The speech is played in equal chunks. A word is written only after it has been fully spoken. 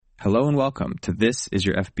Hello and welcome to This Is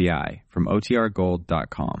Your FBI from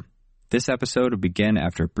OTRGold.com. This episode will begin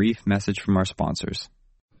after a brief message from our sponsors.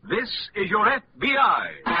 This is your FBI.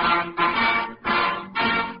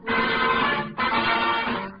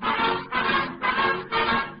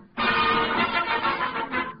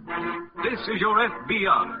 This is your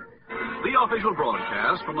FBI, the official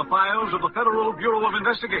broadcast from the files of the Federal Bureau of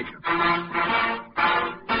Investigation.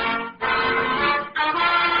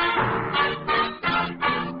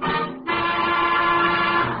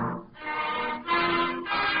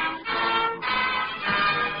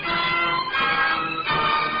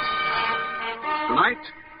 Tonight,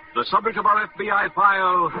 the subject of our FBI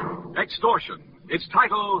file, extortion. Its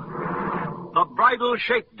title, The Bridal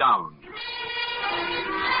Shakedown.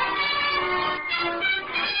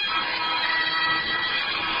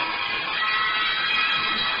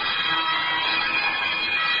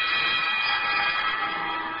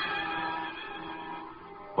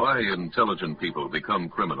 Why intelligent people become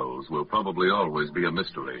criminals will probably always be a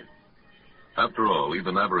mystery. After all,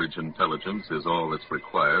 even average intelligence is all that's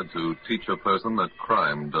required to teach a person that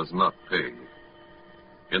crime does not pay.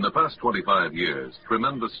 In the past 25 years,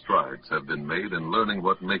 tremendous strides have been made in learning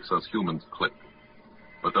what makes us humans click.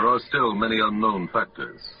 But there are still many unknown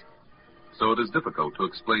factors. So it is difficult to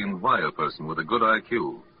explain why a person with a good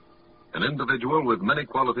IQ, an individual with many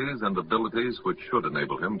qualities and abilities which should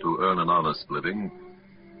enable him to earn an honest living,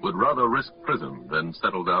 would rather risk prison than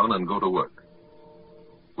settle down and go to work.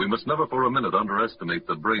 We must never for a minute underestimate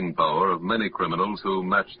the brain power of many criminals who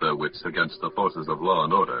match their wits against the forces of law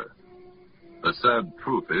and order. The sad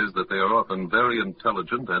truth is that they are often very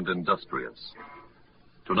intelligent and industrious.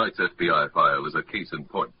 Tonight's FBI file is a case in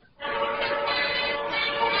point.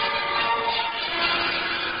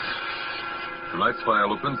 Tonight's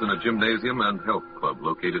file opens in a gymnasium and health club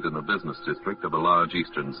located in the business district of a large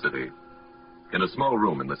eastern city. In a small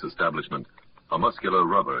room in this establishment, a muscular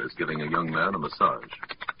rubber is giving a young man a massage.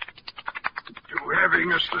 Too heavy,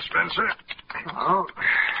 Mr. Spencer. Oh,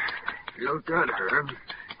 feel good, Herb.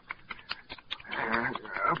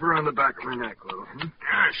 Up around the back of my neck a little.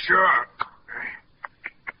 Yeah, sure.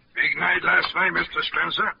 Big night last night, Mr.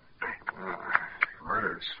 Spencer.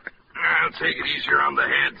 Orders. I'll take it easier on the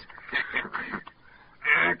head.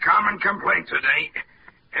 Common complaint today.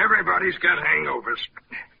 Everybody's got hangovers.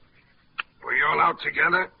 Were you all out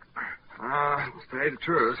together? To tell you the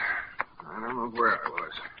truth, I don't know where I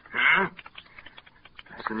was. Huh?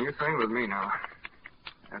 That's a new thing with me now.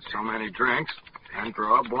 Had so many drinks, and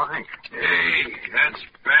draw a blank. Hey, that's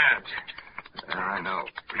bad. I know.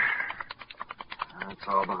 That's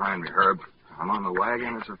all behind me, Herb. I'm on the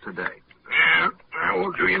wagon as of today. Yeah, that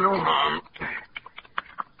won't do you no harm.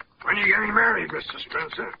 When are you getting married, Mr.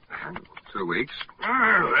 Spencer? 2 weeks.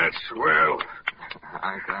 Oh, that's swell.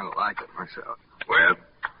 I kind of like it myself. Well,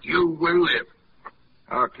 you will live.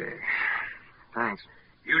 Okay. Thanks.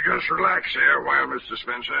 You just relax there a while, Mr.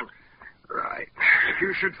 Spencer. Right. If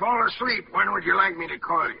you should fall asleep, when would you like me to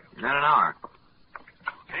call you? In an hour.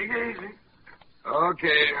 Take it easy.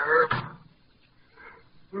 Okay, Herb.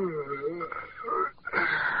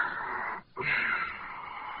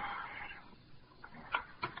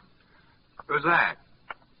 Who's that?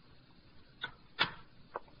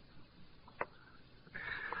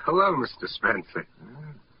 Hello, Mr. Spencer.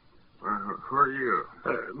 Who are you?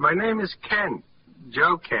 My name is Ken.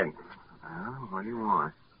 Joe Ken. What do you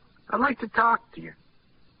want? I'd like to talk to you.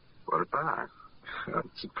 What about?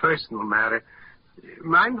 It's a personal matter.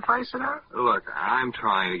 Mind if I sit down? Look, I'm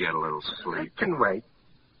trying to get a little I sleep. can wait.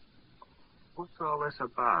 What's all this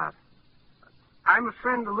about? I'm a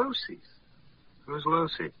friend of Lucy's. Who's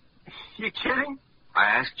Lucy? You kidding? I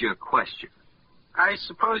asked you a question. I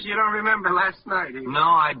suppose you don't remember last night either. No,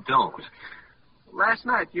 I don't. Last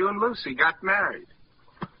night, you and Lucy got married.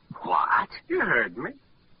 What? You heard me.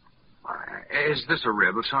 Is this a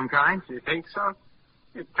rib of some kind? You think so?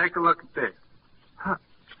 Here, take a look at this. Huh.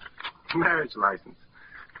 Marriage license.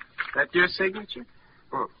 That your signature?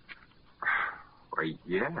 Well,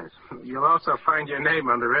 yes. You'll also find your name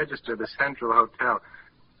on the register of the Central Hotel.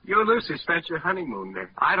 You and Lucy spent your honeymoon there.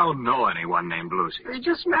 I don't know anyone named Lucy. You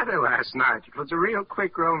just met her last night. It was a real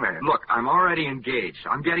quick romance. Look, I'm already engaged.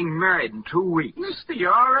 I'm getting married in 2 weeks. Mister,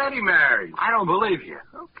 you're already married. I don't believe you.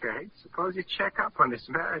 Okay, suppose you check up on this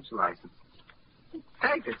marriage license.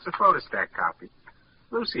 Take it. It's a photostat copy.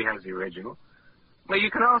 Lucy has the original. Well, you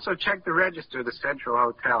can also check the register of the Central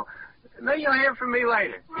Hotel. And then you'll hear from me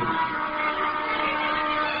later.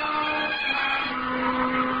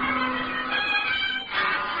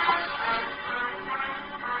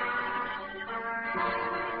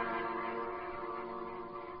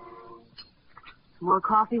 More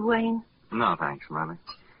coffee, Wayne? No, thanks, Mother.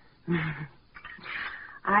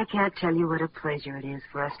 I can't tell you what a pleasure it is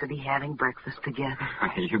for us to be having breakfast together.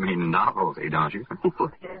 You mean novelty, don't you?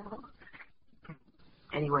 Well,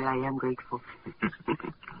 anyway, I am grateful.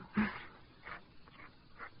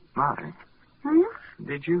 Molly,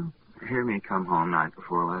 did you hear me come home night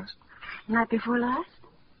before last? Night before last?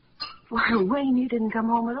 Why, Wayne, you didn't come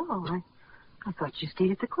home at all. I thought you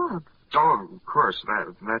stayed at the club. Oh, of course.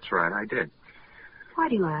 That's right. I did. Why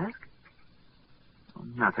do you ask?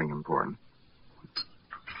 Nothing important.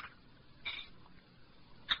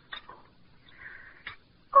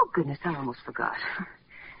 Oh, goodness, I almost forgot.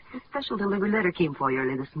 A special delivery letter came for you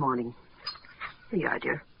early this morning. Here you are,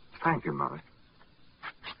 dear. Thank you, Mother.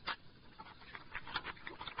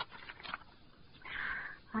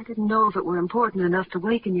 I didn't know if it were important enough to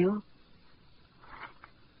waken you.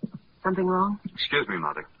 Something wrong? Excuse me,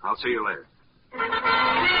 Mother. I'll see you later.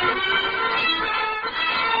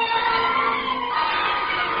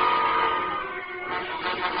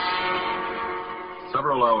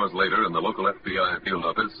 Several hours later, in the local FBI field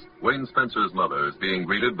office, Wayne Spencer's mother is being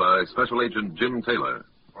greeted by Special Agent Jim Taylor.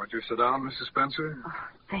 Won't you sit down, Mrs. Spencer? Oh,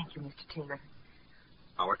 thank you, Mr. Taylor.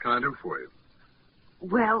 What can I do for you?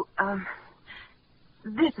 Well,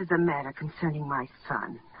 this is a matter concerning my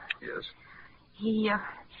son. Yes?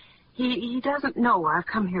 He doesn't know I've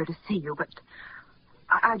come here to see you, but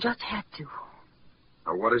I just had to.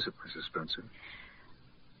 What is it, Mrs. Spencer?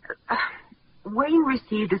 Wayne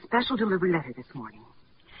received a special delivery letter this morning.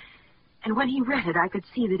 And when he read it, I could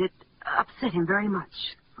see that it upset him very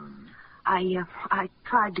much. I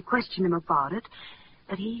tried to question him about it,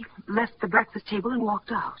 but he left the breakfast table and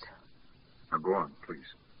walked out. Now, go on, please.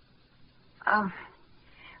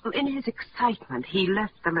 Well, in his excitement, he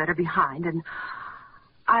left the letter behind, and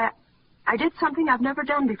I did something I've never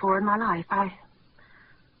done before in my life.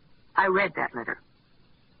 I read that letter.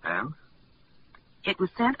 And? It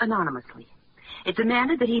was sent anonymously. It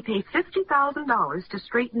demanded that he pay $50,000 to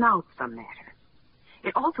straighten out some matter.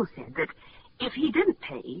 It also said that if he didn't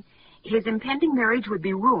pay, his impending marriage would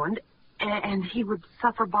be ruined, and he would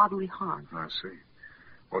suffer bodily harm. I see.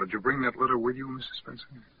 Well, did you bring that letter with you, Mrs. Spencer?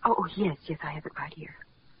 Oh, yes, I have it right here.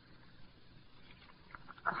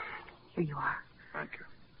 Here you are. Thank you.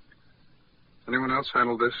 Anyone else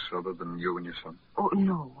handle this other than you and your son? Oh,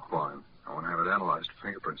 no. Fine. I want to have it analyzed for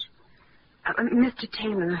fingerprints. Mr.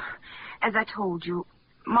 Taylor, as I told you,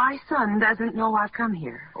 my son doesn't know I've come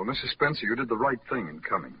here. Well, Mrs. Spencer, you did the right thing in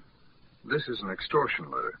coming. This is an extortion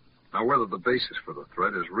letter. Now, whether the basis for the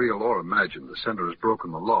threat is real or imagined, the sender has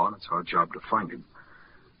broken the law, and it's our job to find him.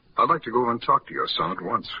 I'd like to go and talk to your son at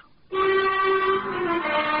once.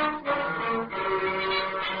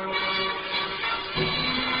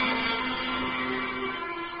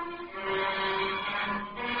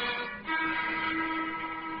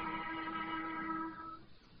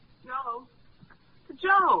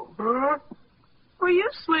 Joe. Huh? Were you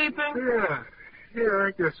sleeping? Yeah,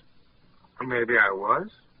 I guess maybe I was.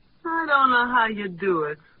 I don't know how you do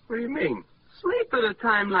it. What do you mean? Sleep at a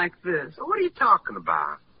time like this. What are you talking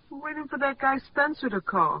about? I'm waiting for that guy Spencer to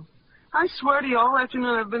call. I swear to you, all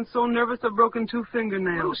afternoon I've been so nervous I've broken 2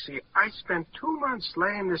 fingernails. Lucy, I spent 2 months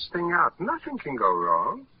laying this thing out. Nothing can go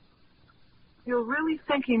wrong. You really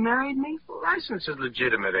think he married me? The license is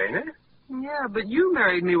legitimate, ain't it? Yeah, but you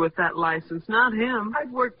married me with that license, not him.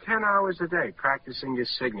 I'd work 10 hours a day practicing your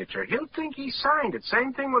signature. He'll think he signed it.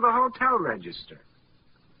 Same thing with a hotel register.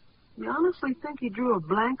 You honestly think he drew a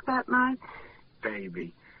blank that night?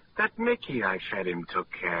 Baby, that Mickey I fed him took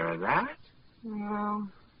care of that. Well,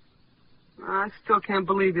 I still can't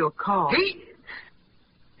believe he'll call.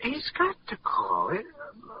 He's got to call it.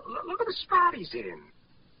 Look at the spot he's in.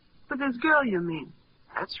 With this girl, you mean?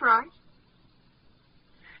 That's right.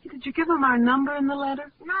 Did you give him our number in the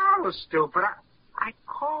letter? No, stupid. I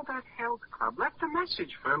called that health club, left a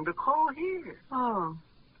message for him to call here. Oh.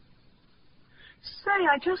 Say,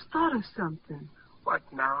 I just thought of something. What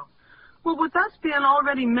now? Well, with us being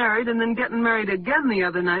already married and then getting married again the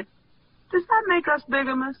other night, does that make us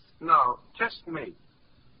bigamists? No, just me.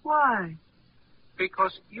 Why?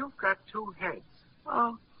 Because you've got 2 heads.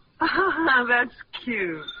 Oh. That's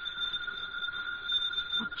cute.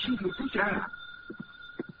 Oh, gee, you think that?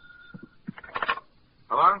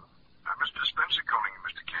 Hello? Mr. Spencer calling you,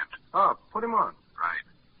 Mr. Kent. Oh, put him on. Right.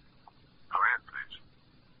 Go ahead, please.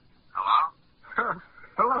 Hello?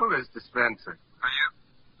 Hello, Mr. Spencer. Are you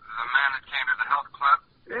the man that came to the health club?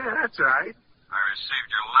 Yeah, that's right. I received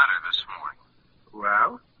your letter this morning.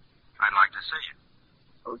 Well? I'd like to see you.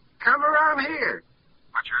 Oh, come around here.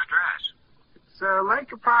 What's your address? It's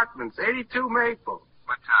Lake Apartments, 82 Maple.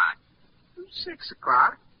 What time? 6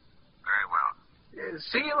 o'clock. Very well.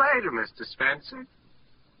 See you later, Mr. Spencer.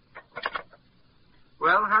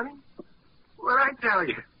 Well, honey, what'd I tell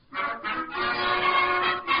you?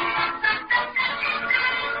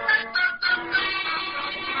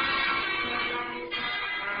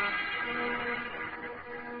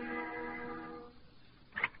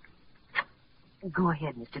 Go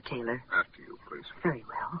ahead, Mr. Taylor. After you, please. Very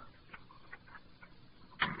well.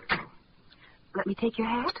 Let me take your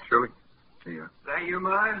hat? Shirley? Yeah. That you,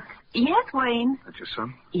 Ma? Yes, Wayne. That your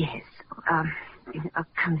son? Yes.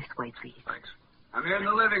 Come this way, please. Thanks. I'm here in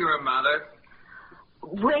the living room, Mother.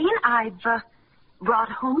 Wayne, I've brought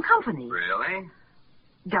home company. Really?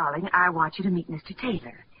 Darling, I want you to meet Mr.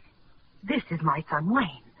 Taylor. This is my son,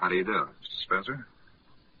 Wayne. How do you do? Mr. Spencer?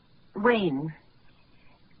 Wayne,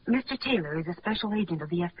 Mr. Taylor is a special agent of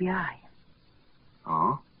the FBI.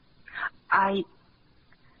 Oh? I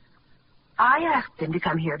asked him to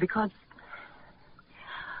come here because,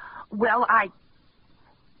 well,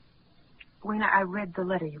 when I read the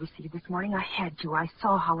letter you received this morning, I had to. I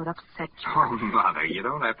saw how it upset you. Oh, Mother, you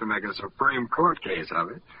don't have to make a Supreme Court case of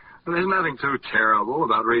it. There's nothing too terrible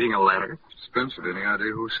about reading a letter. Spencer, any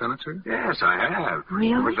idea who sent it to you? Yes, I have.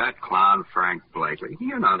 Really? It was that clown, Frank Blakely.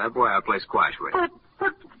 You know, that boy I play squash with.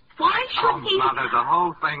 But why should he... Mother, the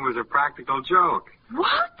whole thing was a practical joke.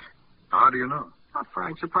 What? How do you know? Well,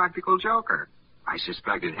 Frank's a practical joker. I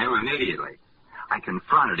suspected him immediately. I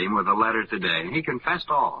confronted him with a letter today, and he confessed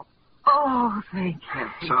all. Oh, thank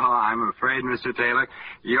you. So I'm afraid, Mr. Taylor,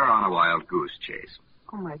 you're on a wild goose chase.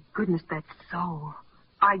 Oh, my goodness, that's so.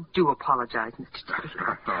 I do apologize, Mr.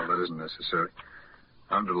 Taylor. No, that isn't necessary.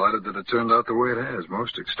 I'm delighted that it turned out the way it has.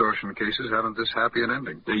 Most extortion cases haven't this happy an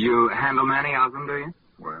ending. Do you handle many of them, do you?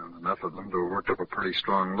 Well, enough of them to have worked up a pretty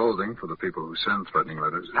strong loathing for the people who send threatening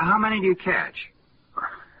letters. How many do you catch?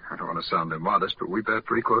 I don't want to sound immodest, but we bet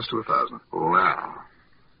pretty close to 1,000. Well.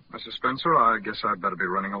 Mr. Spencer, I guess I'd better be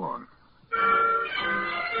running along.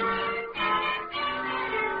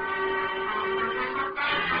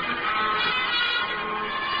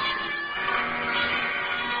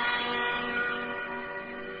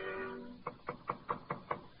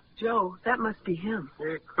 Joe, that must be him.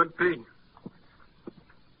 It could be.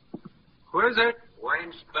 Who is it?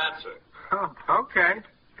 Wayne Spencer. Oh, okay.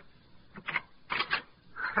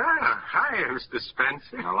 Hi, Mr.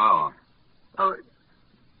 Spencer. Hello. Oh,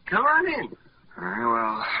 come on in. Very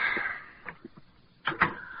well.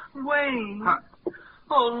 Wayne.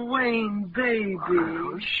 Oh, Wayne, baby.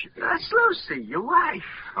 Oh, that's Lucy, your wife.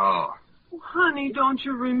 Oh. Honey, don't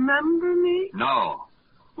you remember me? No.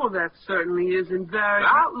 Well, that certainly isn't very...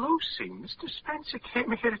 Now, Lucy, Mr. Spencer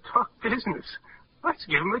came here to talk business. Let's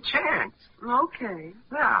give him a chance. Okay.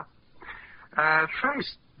 Now,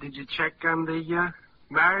 first, did you check on the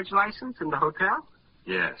marriage license in the hotel?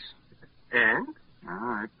 Yes. And?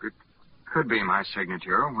 It could be my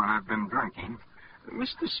signature when I've been drinking.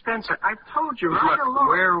 Mr. Spencer, I told you right Look, along...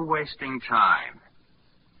 we're wasting time.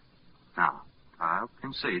 Now, I'll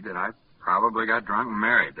concede that I probably got drunk and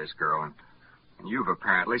married this girl, and you've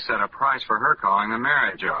apparently set a price for her calling the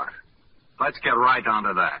marriage off. Let's get right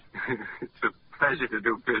onto that. It's a pleasure to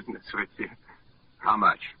do business with you. How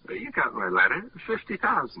much? Well, you got my letter,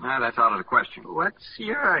 $50,000. That's out of the question. What's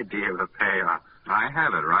your idea of a payoff? I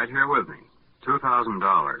have it right here with me.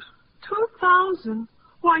 $2,000. 2,000?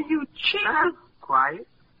 Why, you cheat. Quiet.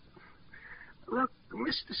 Look,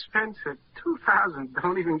 Mr. Spencer, 2,000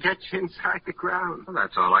 don't even get you inside the ground. Well,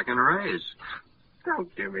 that's all I can raise.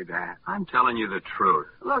 Don't give me that. I'm telling you the truth.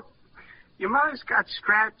 Look, your mother's got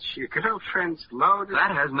scratched, your girlfriend's loaded.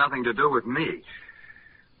 That has nothing to do with me.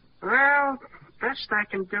 Well, best I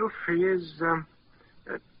can do for you is,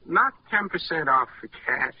 knock 10% off for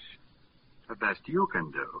cash. The best you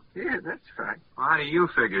can do. Yeah, that's right. Why do you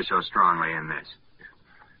figure so strongly in this?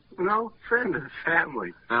 No, friend of the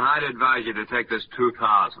family. Then I'd advise you to take this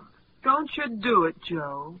 $2,000. Don't you do it,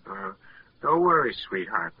 Joe. Don't worry,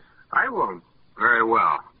 sweetheart. I won't. Very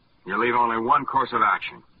well. You leave only one course of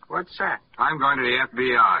action. What's that? I'm going to the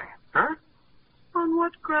FBI. Huh? On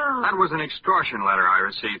what ground? That was an extortion letter I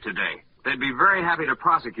received today. They'd be very happy to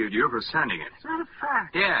prosecute you for sending it. Is that a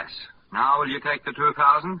fact? Yes. Now will you take the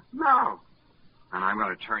 $2,000? No. And I'm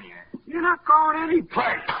going to turn you in. You're not going any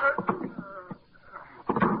place.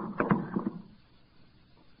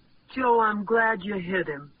 Joe, I'm glad you hit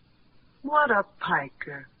him. What a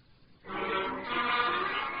piker.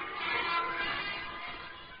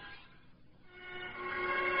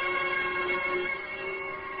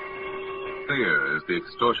 Fear is the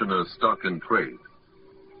extortioner's stock in trade.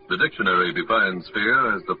 The dictionary defines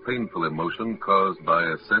fear as the painful emotion caused by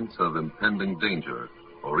a sense of impending danger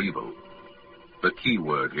or evil. The key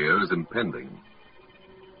word here is impending.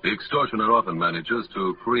 The extortioner often manages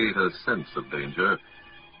to create a sense of danger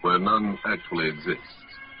where none actually exists.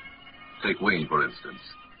 Take Wayne, for instance.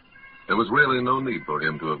 There was really no need for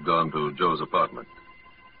him to have gone to Joe's apartment.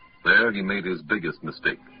 There he made his biggest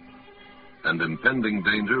mistake. And impending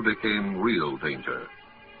danger became real danger.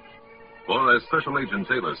 For, as Special Agent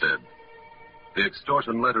Taylor said, the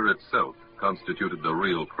extortion letter itself constituted the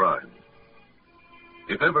real crime.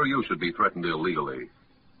 If ever you should be threatened illegally,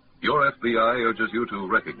 your FBI urges you to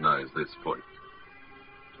recognize this point,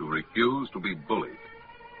 to refuse to be bullied,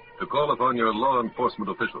 to call upon your law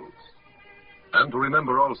enforcement officials, and to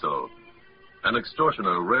remember also, an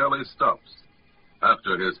extortioner rarely stops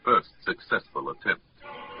after his first successful attempt.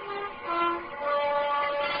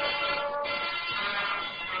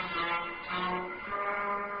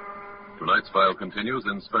 Tonight's file continues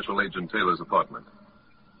in Special Agent Taylor's apartment.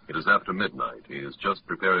 It is after midnight. He is just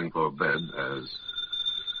preparing for bed as...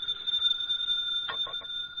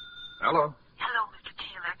 Hello. Hello, Mr.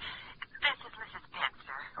 Taylor. This is Mrs.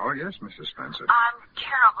 Spencer. Oh, yes, Mrs. Spencer. I'm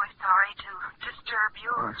terribly sorry to disturb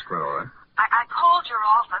you. Oh, that's quite all right. I called your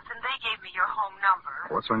office, and they gave me your home number.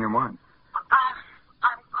 What's on your mind?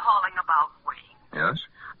 I'm calling about Wayne. Yes?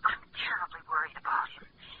 I'm terribly worried about him.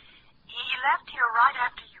 He left here right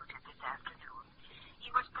after you did this afternoon. He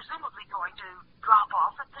was presumably going to drop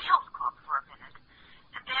off at the health club for a minute.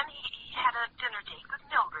 And then he had a dinner date with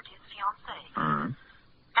Mildred, his fiancée. Mm-hmm.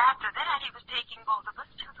 After that, he was taking both of us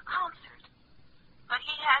to the concert. But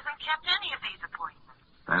he hasn't kept any of these appointments.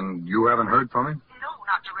 And you haven't heard from him? No,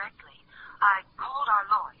 not directly. I called our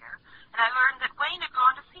lawyer, and I learned that Wayne had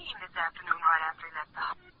gone to see him this afternoon right after he left the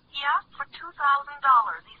house. He asked for $2,000.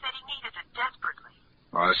 He said he needed it desperately.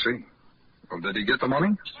 I see. Well, did he get the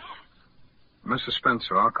money? Yes. Mrs.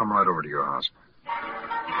 Spencer, I'll come right over to your house.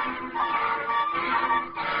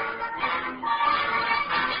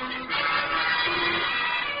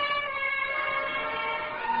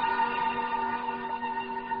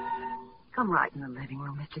 Come right in the living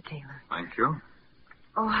room, Mr. Taylor. Thank you.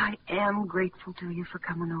 Oh, I am grateful to you for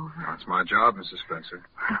coming over. That's my job, Mrs. Spencer.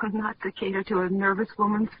 Not to cater to a nervous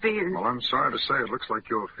woman's fears. Well, I'm sorry to say it looks like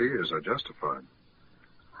your fears are justified.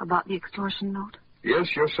 About the extortion note?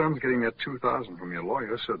 Yes, your son's getting that $2,000 from your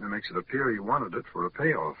lawyer certainly makes it appear he wanted it for a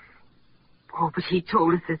payoff. Oh, but he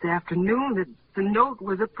told us this afternoon that the note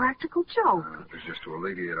was a practical joke. It was just to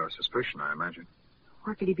alleviate our suspicion, I imagine.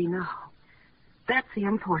 Where could he be now? That's the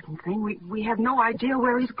important thing. We have no idea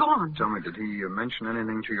where he's gone. Tell me, did he mention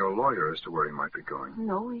anything to your lawyer as to where he might be going?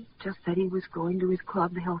 No, he just said he was going to his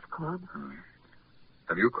club, the health club.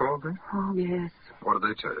 Have you called him? Oh, yes. What did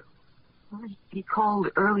they tell you? Well, he called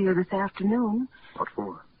earlier this afternoon. What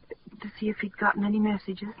for? To see if he'd gotten any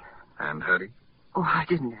messages. And had he? Oh, I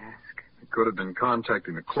didn't ask. He could have been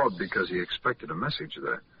contacting the club because he expected a message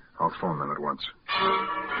there. I'll phone them at once.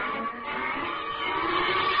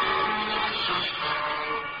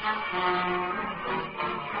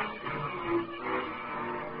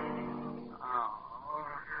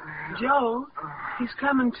 Joe, he's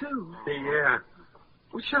coming too. Yeah.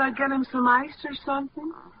 Well, should I get him some ice or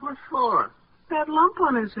something? What for? That lump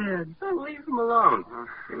on his head. Well, leave him alone.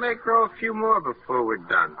 He may grow a few more before we're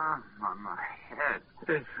done. My head.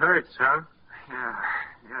 It hurts, huh? Yeah,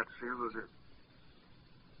 it feels as if...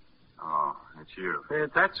 Oh, it's you. Yeah,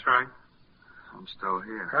 that's right. I'm still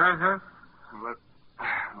here. Uh-huh.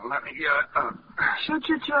 Let me get it. Should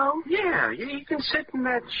you, Joe? Yeah, you can sit in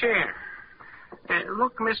that chair.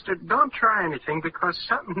 Look, mister, don't try anything because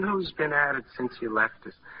something new's been added since you left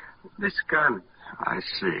us. This gun. I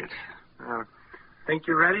see it. Think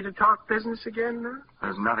you're ready to talk business again now?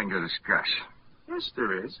 There's nothing to discuss. Yes,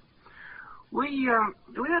 there is. We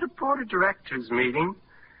had a board of directors meeting.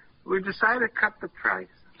 We decided to cut the price.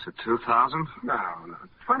 To $2,000? No,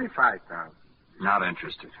 $25,000. Not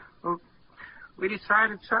interested. Well, we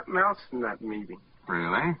decided something else in that meeting.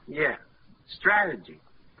 Really? Yeah. Strategy.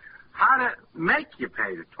 How to make you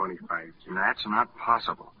pay the $25,000. That's not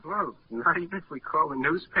possible. Well, not even if we called the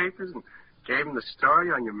newspapers and gave them the story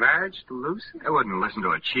on your marriage to Lucy? They wouldn't listen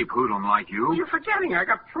to a cheap hoodlum like you. You're forgetting. I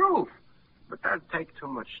got proof. But that'd take too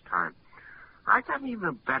much time. I got an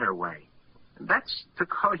even better way. And that's to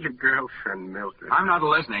call your girlfriend, Mildred. I'm not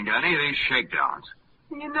listening to any of these shakedowns.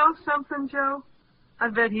 You know something, Joe? I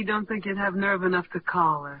bet he don't think you'd have nerve enough to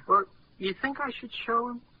call her. Well, you think I should show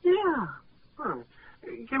him? Yeah.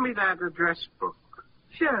 Give me that address book.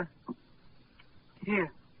 Sure.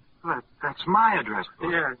 Here. That's my address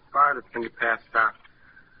book. Yeah, part of it can be passed out.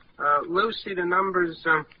 Lucy, the number's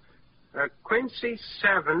Quincy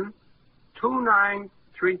 7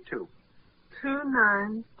 2932.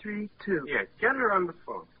 2932. Yeah, get her on the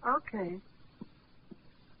phone. Okay.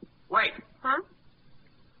 Wait. Huh?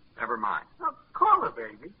 Never mind. Oh, call her,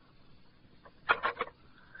 baby.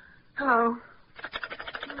 Hello.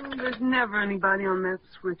 Oh, there's never anybody on that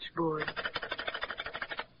switchboard.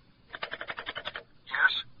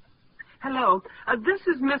 Yes? Hello. This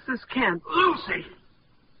is Mrs. Kent. Lucy!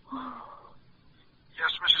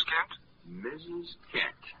 Yes, Mrs. Kent? Mrs.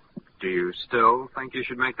 Kent. Do you still think you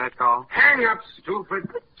should make that call? Hang up, stupid.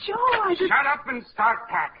 But, Joe, I just... Shut up and start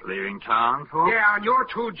packing. Leaving town, for? Yeah, on your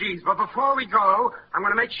 2 G's. But before we go, I'm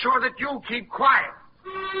going to make sure that you keep quiet.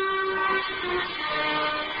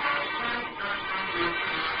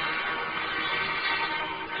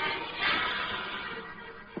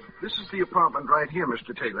 This is the apartment right here,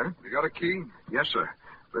 Mr. Taylor. You got a key? Yes, sir.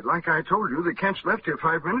 But like I told you, the Kents left here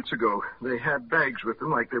 5 minutes ago. They had bags with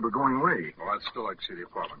them like they were going away. Well, I'd still like to see the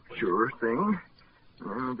apartment, please. Sure thing.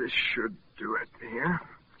 This should do it here.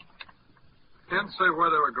 Can't say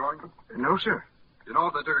where they were going? No, sir. You know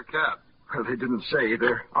if they took a cab? Well, they didn't say.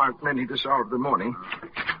 There aren't many this hour of the morning.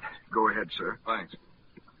 Go ahead, sir. Thanks.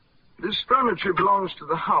 This furniture belongs to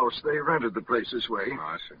the house. They rented the place this way. Oh,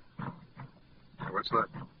 I see. What's that?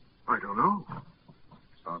 I don't know.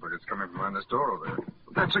 Sounds like it's coming from behind this door over there.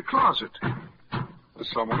 That's a closet.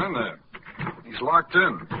 There's someone in there. He's locked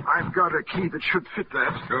in. I've got a key that should fit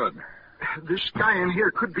that. Good. This guy in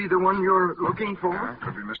here could be the one you're looking for. Yeah,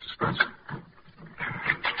 could be Mr. Spencer.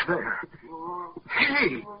 There.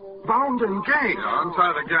 Hey, bound and gagged. Yeah,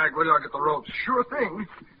 untie the gag, will you? I'll get the ropes. Sure thing.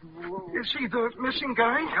 Is he the missing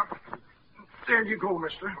guy? Yep. There you go,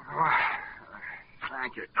 mister.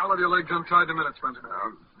 Thank you. I'll have your legs untied in a minute, Spencer.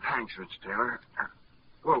 Thanks, Mr. Taylor.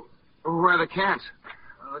 Whoa, where are the Kents?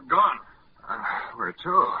 They're gone. Where to?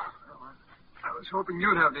 I was hoping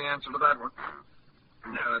you'd have the answer to that one.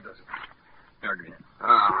 Yeah, that does it. Here, give me it.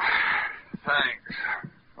 Thanks.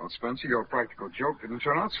 Well, Spencer, your practical joke didn't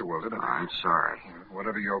turn out so well, did it? I'm sorry.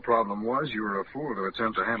 Whatever your problem was, you were a fool to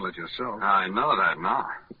attempt to handle it yourself. I know that now.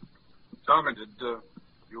 Tell me, did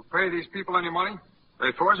you pay these people any money?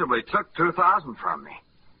 They forcibly took $2,000 from me.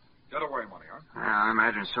 Getaway money, huh? Yeah, I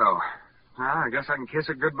imagine so. Well, I guess I can kiss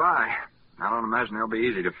it goodbye. I don't imagine they'll be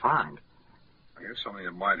easy to find. I guess something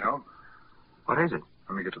that might help. What is it?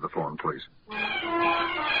 Let me get to the phone, please.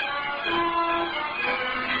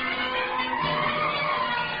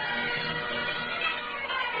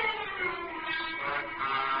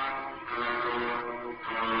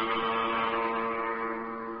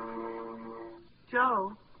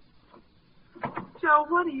 Joe? Joe,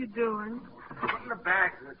 what are you doing? Putting the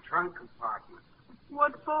bags in the trunk compartment.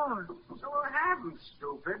 What for? So we'll have them,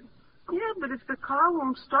 stupid. Yeah, but if the car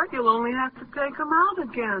won't start, you'll only have to take them out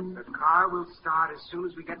again. The car will start as soon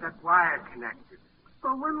as we get that wire connected.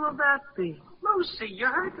 Well, when will that be? Lucy, you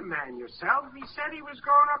heard the man yourself. He said he was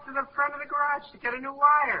going up to the front of the garage to get a new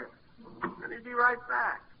wire. And he'd be right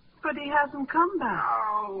back. But he hasn't come back.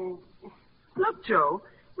 Oh. Look, Joe,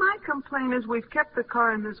 my complaint is we've kept the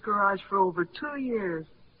car in this garage for over 2 years.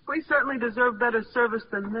 We certainly deserve better service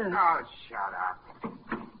than this. Oh, shut up.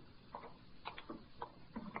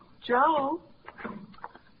 Joe?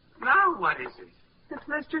 Now what is it? It's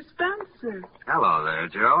Mr. Spencer. Hello there,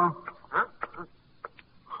 Joe. Huh?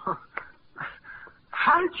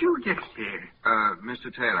 How did you get here?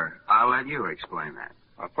 Mr. Taylor, I'll let you explain that.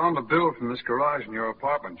 I found a bill from this garage in your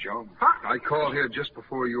apartment, Joe. Huh? I called here just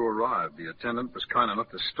before you arrived. The attendant was kind enough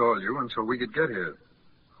to stall you until we could get here.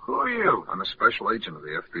 Who are you? I'm a special agent of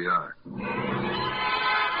the FBI.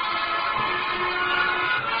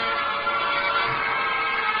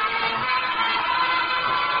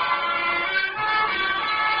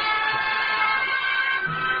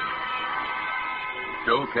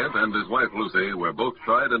 Joe Kent and his wife Lucy were both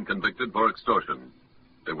tried and convicted for extortion.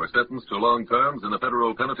 They were sentenced to long terms in a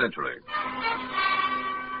federal penitentiary.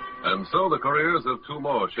 And so the careers of 2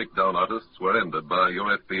 more shakedown artists were ended by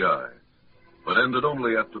your FBI. But ended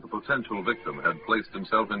only after the potential victim had placed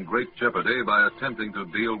himself in great jeopardy by attempting to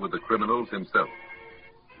deal with the criminals himself.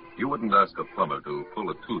 You wouldn't ask a plumber to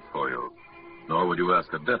pull a tooth for you, nor would you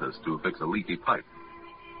ask a dentist to fix a leaky pipe.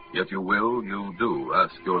 Yet you do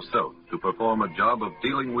ask yourself to perform a job of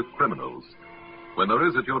dealing with criminals when there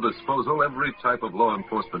is at your disposal every type of law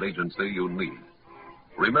enforcement agency you need.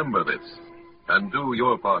 Remember this, and do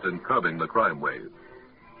your part in curbing the crime wave.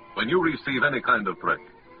 When you receive any kind of threat,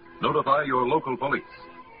 notify your local police,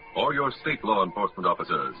 or your state law enforcement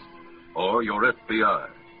officers, or your FBI.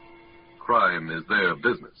 Crime is their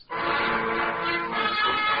business.